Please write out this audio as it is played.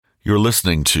You're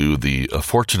listening to the A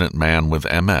Fortunate Man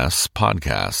with MS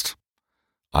podcast.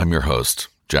 I'm your host,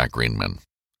 Jack Greenman.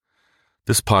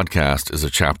 This podcast is a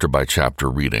chapter-by-chapter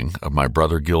reading of my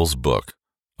brother Gil's book,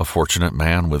 A Fortunate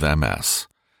Man with MS.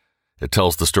 It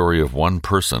tells the story of one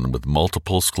person with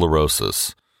multiple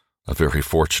sclerosis, a very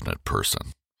fortunate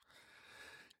person.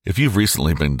 If you've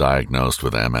recently been diagnosed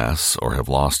with MS or have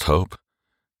lost hope,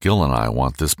 Gil and I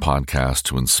want this podcast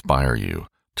to inspire you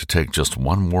to take just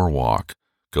one more walk,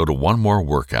 go to one more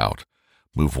workout,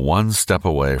 move one step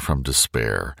away from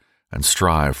despair, and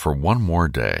strive for one more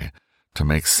day to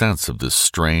make sense of this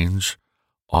strange,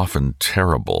 often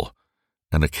terrible,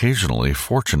 and occasionally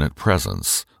fortunate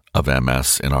presence of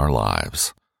MS in our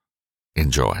lives.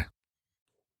 Enjoy.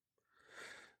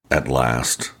 At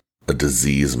last, a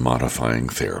disease-modifying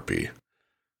therapy.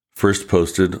 First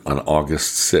posted on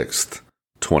August 6th,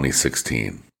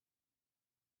 2016.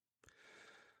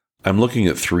 I'm looking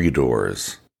at 3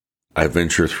 doors. I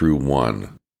venture through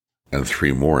one, and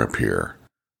 3 more appear.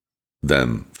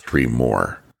 Then 3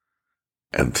 more,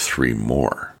 and 3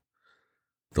 more.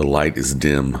 The light is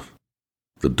dim.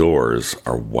 The doors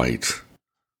are white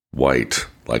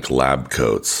like lab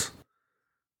coats.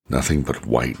 Nothing but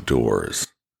white doors.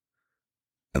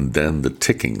 And then the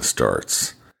ticking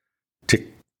starts.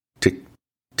 Tick, tick,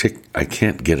 tick. I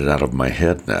can't get it out of my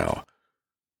head now.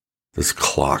 This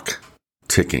clock,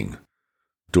 ticking.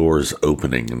 Doors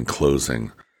opening and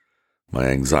closing. My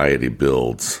anxiety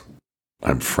builds.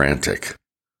 I'm frantic.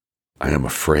 I am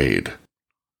afraid.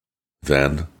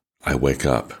 Then I wake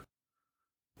up.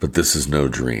 But this is no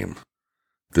dream.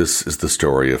 This is the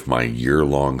story of my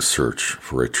year-long search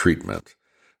for a treatment,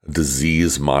 a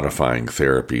disease-modifying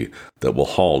therapy that will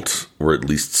halt, or at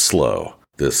least slow,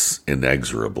 this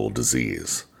inexorable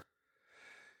disease.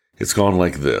 It's gone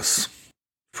like this.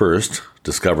 First,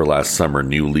 discover last summer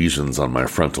new lesions on my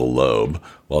frontal lobe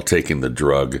while taking the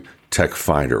drug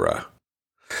Tecfidera.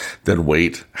 Then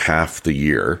wait half the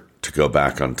year to go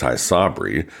back on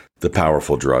Tysabri, the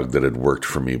powerful drug that had worked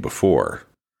for me before.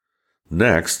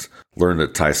 Next, learn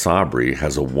that Tysabri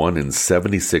has a 1 in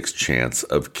 76 chance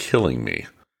of killing me.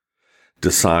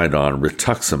 Decide on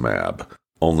rituximab,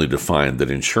 only to find that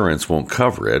insurance won't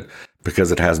cover it because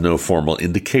it has no formal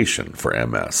indication for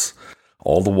MS.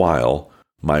 All the while,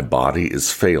 my body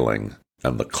is failing,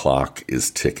 and the clock is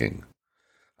ticking.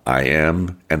 I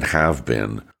am, and have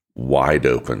been, wide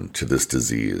open to this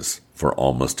disease for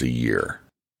almost a year.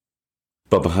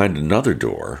 But behind another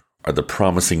door are the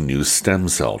promising new stem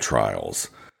cell trials.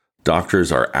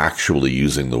 Doctors are actually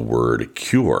using the word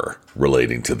cure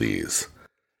relating to these.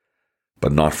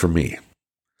 But not for me.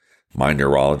 My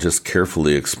neurologist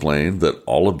carefully explained that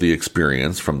all of the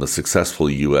experience from the successful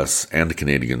U.S. and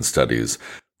Canadian studies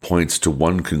points to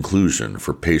one conclusion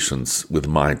for patients with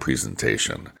my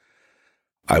presentation.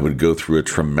 I would go through a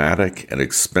traumatic and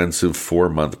expensive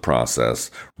 4-month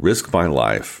process, risk my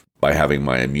life by having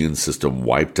my immune system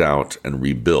wiped out and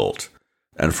rebuilt,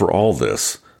 and for all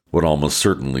this, would almost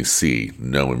certainly see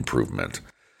no improvement.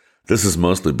 This is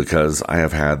mostly because I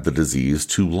have had the disease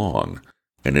too long,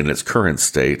 and in its current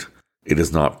state, it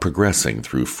is not progressing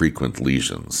through frequent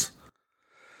lesions.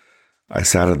 I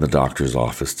sat in the doctor's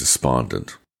office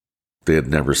despondent. They had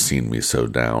never seen me so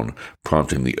down,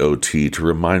 prompting the OT to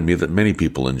remind me that many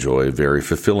people enjoy very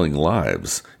fulfilling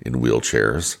lives in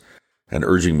wheelchairs, and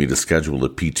urging me to schedule a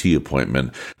PT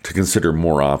appointment to consider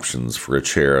more options for a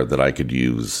chair that I could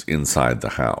use inside the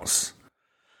house.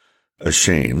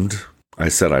 Ashamed, I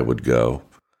said I would go,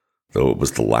 though it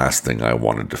was the last thing I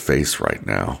wanted to face right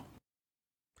now.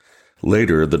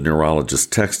 Later, the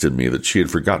neurologist texted me that she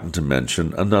had forgotten to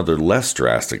mention another less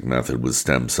drastic method with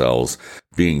stem cells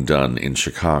being done in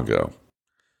Chicago.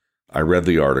 I read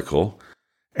the article,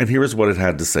 and here is what it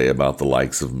had to say about the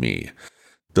likes of me,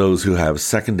 those who have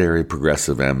secondary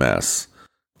progressive MS,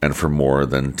 and for more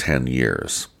than 10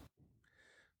 years.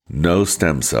 No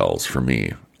stem cells for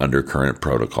me under current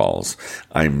protocols.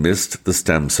 I missed the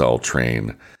stem cell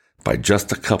train by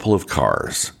just a couple of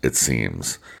cars, it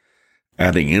seems.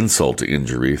 Adding insult to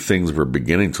injury, things were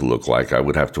beginning to look like I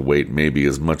would have to wait maybe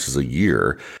as much as a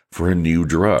year for a new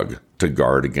drug to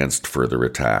guard against further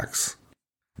attacks.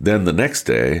 Then the next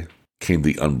day came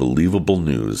the unbelievable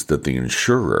news that the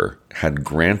insurer had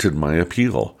granted my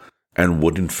appeal and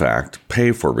would in fact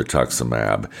pay for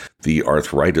rituximab, the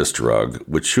arthritis drug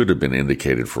which should have been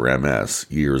indicated for MS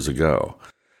years ago.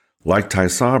 Like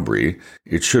Tysabri,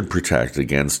 it should protect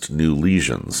against new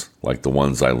lesions, like the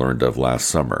ones I learned of last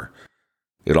summer.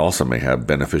 It also may have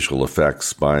beneficial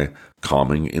effects by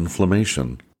calming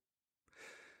inflammation.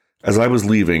 As I was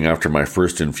leaving after my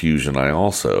first infusion, I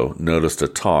also noticed a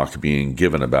talk being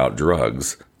given about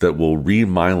drugs that will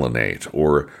remyelinate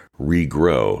or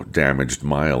regrow damaged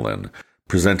myelin,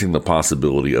 presenting the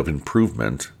possibility of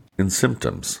improvement in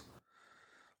symptoms.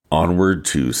 Onward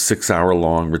to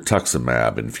 6-hour-long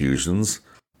rituximab infusions,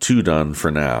 2 done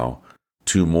for now,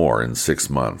 2 more in 6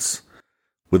 months.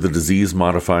 With a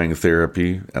disease-modifying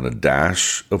therapy and a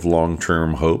dash of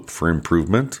long-term hope for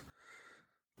improvement,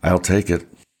 I'll take it.